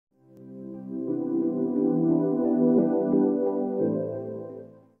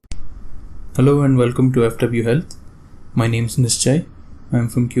Hello and welcome to FWHealth. My name is Nischay. I'm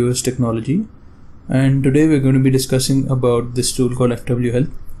from QOS Technology, and today we're going to be discussing about this tool called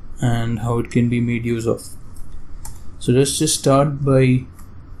FWHealth and how it can be made use of. So let's just start by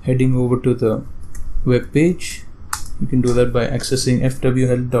heading over to the web page. You can do that by accessing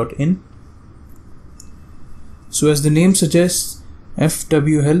fwhealth.in. So as the name suggests,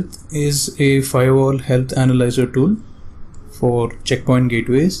 FWHealth is a firewall health analyzer tool for checkpoint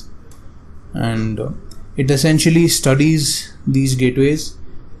gateways, and it essentially studies these gateways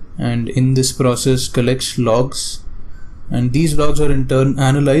and in this process collects logs, and these logs are in turn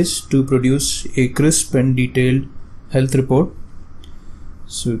analyzed to produce a crisp and detailed health report.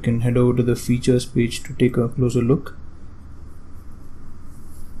 So you can head over to the features page to take a closer look.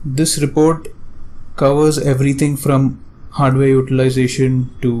 This report covers everything from hardware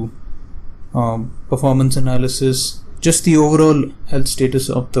utilization to performance analysis, just the overall health status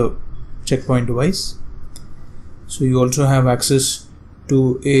of the checkpoint device. So you also have access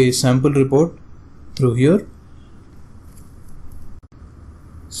to a sample report through here.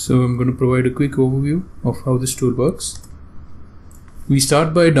 So I'm going to provide a quick overview of how this tool works. We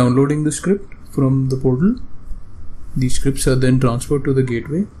start by downloading the script from the portal. These scripts are then transferred to the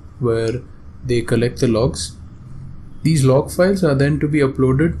gateway where they collect the logs. These log files are then to be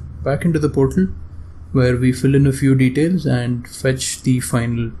uploaded back into the portal where we fill in a few details and fetch the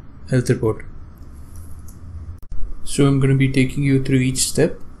final health report. So I'm going to be taking you through each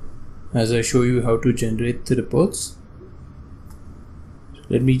step as I show you how to generate the reports. So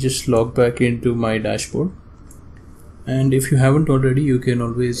let me just log back into my dashboard, and if you haven't already, you can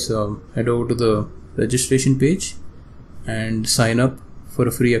always head over to the registration page and sign up for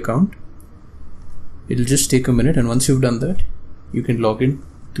a free account. It'll just take a minute, and once you've done that, you can log in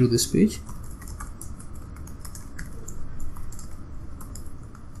through this page.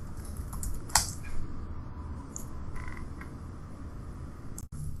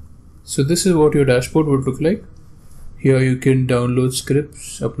 So this is what your dashboard would look like. Here you can download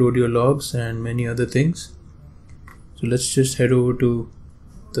scripts, upload your logs, and many other things. So let's just head over to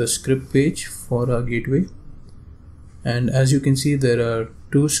the script page for our gateway. And as you can see, there are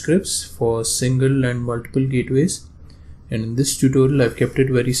two scripts for single and multiple gateways. And in this tutorial, I've kept it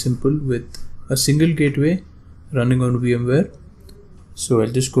very simple with a single gateway running on VMware. So I'll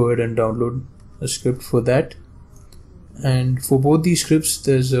just go ahead and download a script for that. And for both these scripts,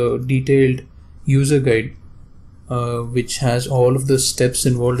 there's a detailed user guide which has all of the steps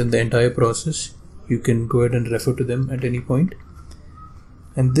involved in the entire process. You can go ahead and refer to them at any point.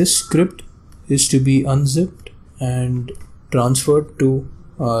 And this script is to be unzipped and transferred to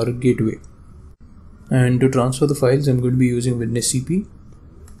our gateway. And to transfer the files, I'm going to be using WitnessCP.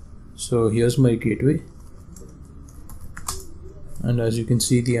 So here's my gateway. And as you can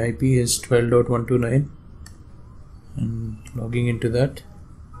see, the IP is 12.129. And logging into that.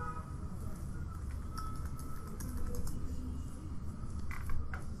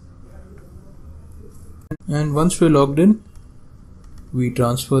 And once we're logged in, we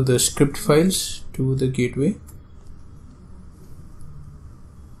transfer the script files to the gateway.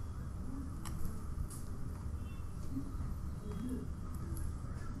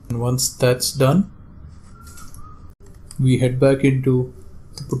 And once that's done, we head back into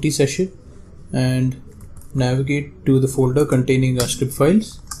the putty session and navigate to the folder containing our script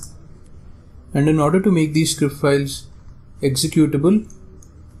files. And in order to make these script files executable,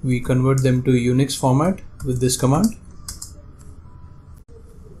 we convert them to Unix format with this command,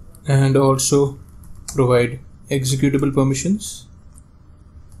 and also provide executable permissions.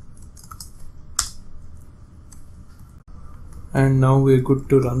 And now we're good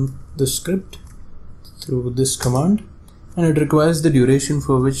to run the script through this command, and it requires the duration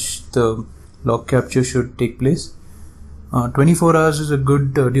for which the log capture should take place. 24 hours is a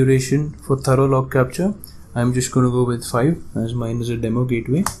good duration for thorough log capture. I'm just going to go with 5 as mine is a demo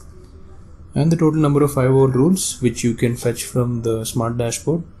gateway. And the total number of firewall rules which you can fetch from the smart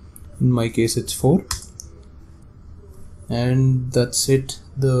dashboard. In my case it's 4. And that's it.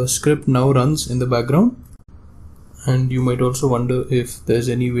 The script now runs in the background. And you might also wonder if there's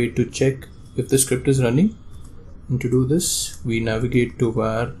any way to check if the script is running. And to do this, we navigate to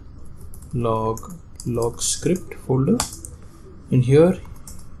var log script folder. In here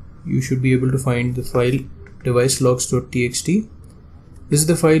you should be able to find the file devicelogs.txt. This is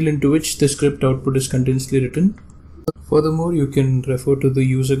the file into which the script output is continuously written. Furthermore, you can refer to the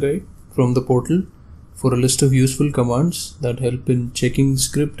user guide from the portal for a list of useful commands that help in checking the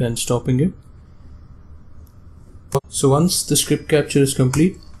script and stopping it. So once the script capture is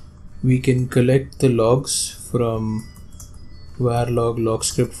complete, we can collect the logs from var log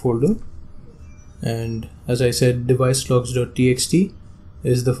script folder and as I said, device logs.txt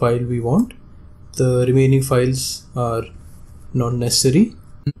is the file we want. The remaining files are not necessary.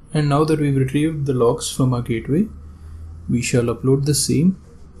 And now that we've retrieved the logs from our gateway, we shall upload the same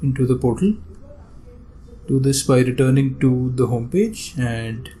into the portal. Do this by returning to the home page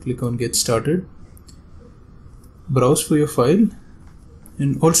and click on Get Started. Browse for your file,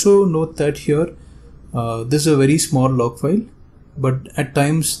 and also note that here this is a very small log file, but at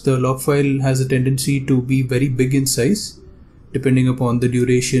times the log file has a tendency to be very big in size depending upon the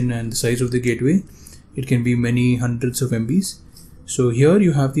duration and the size of the gateway. It can be many hundreds of MBs. So here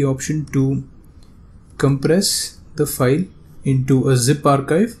you have the option to compress the file into a zip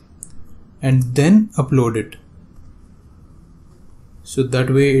archive and then upload it. So that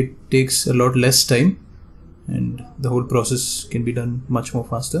way it takes a lot less time and the whole process can be done much more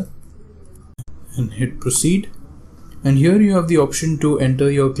faster. And hit proceed. And here you have the option to enter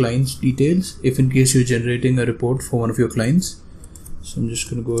your client's details if in case you're generating a report for one of your clients. So I'm just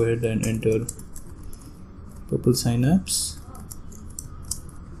going to go ahead and enter Purple Synapse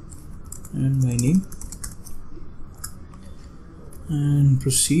and my name, and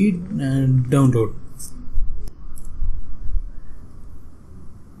proceed and download.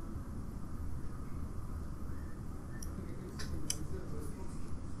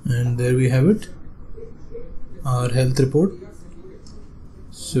 And there we have it, our health report.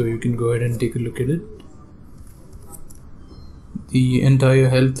 So you can go ahead and take a look at it. The entire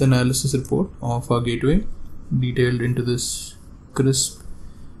health analysis report of our gateway detailed into this crisp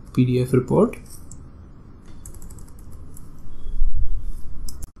PDF report.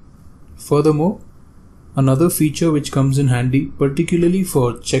 Furthermore, another feature which comes in handy, particularly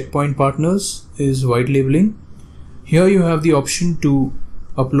for checkpoint partners, is white labeling. Here you have the option to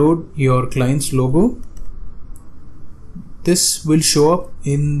upload your client's logo. This will show up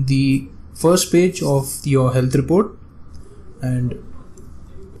in the first page of your health report, and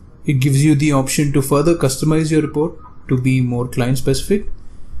it gives you the option to further customize your report to be more client specific.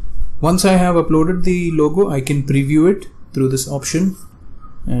 Once I have uploaded the logo, I can preview it through this option,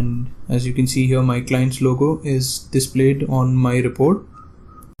 and as you can see here, my client's logo is displayed on my report.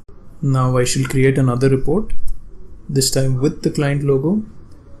 Now I shall create another report, this time with the client logo.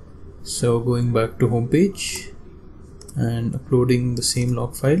 So going back to home page and uploading the same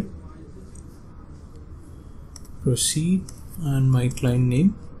log file, proceed, and my client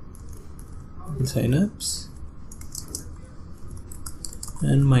name, Synapse,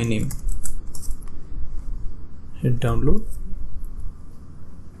 and my name. Hit download.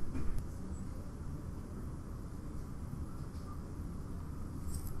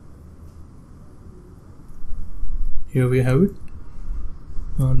 Here we have it,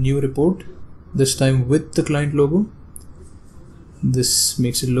 a new report, this time with the client logo. This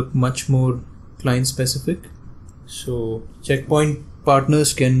makes it look much more client specific. So checkpoint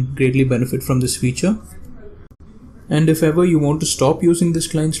partners can greatly benefit from this feature. And if ever you want to stop using this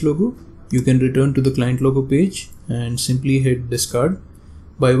client's logo, you can return to the client logo page and simply hit discard,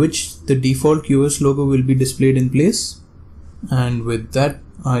 by which the default QOS logo will be displayed in place. And with that,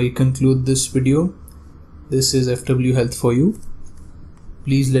 I conclude this video. This is FWHealth for you.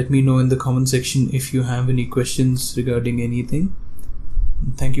 Please let me know in the comment section if you have any questions regarding anything.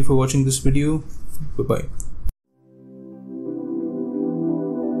 Thank you for watching this video. Bye bye.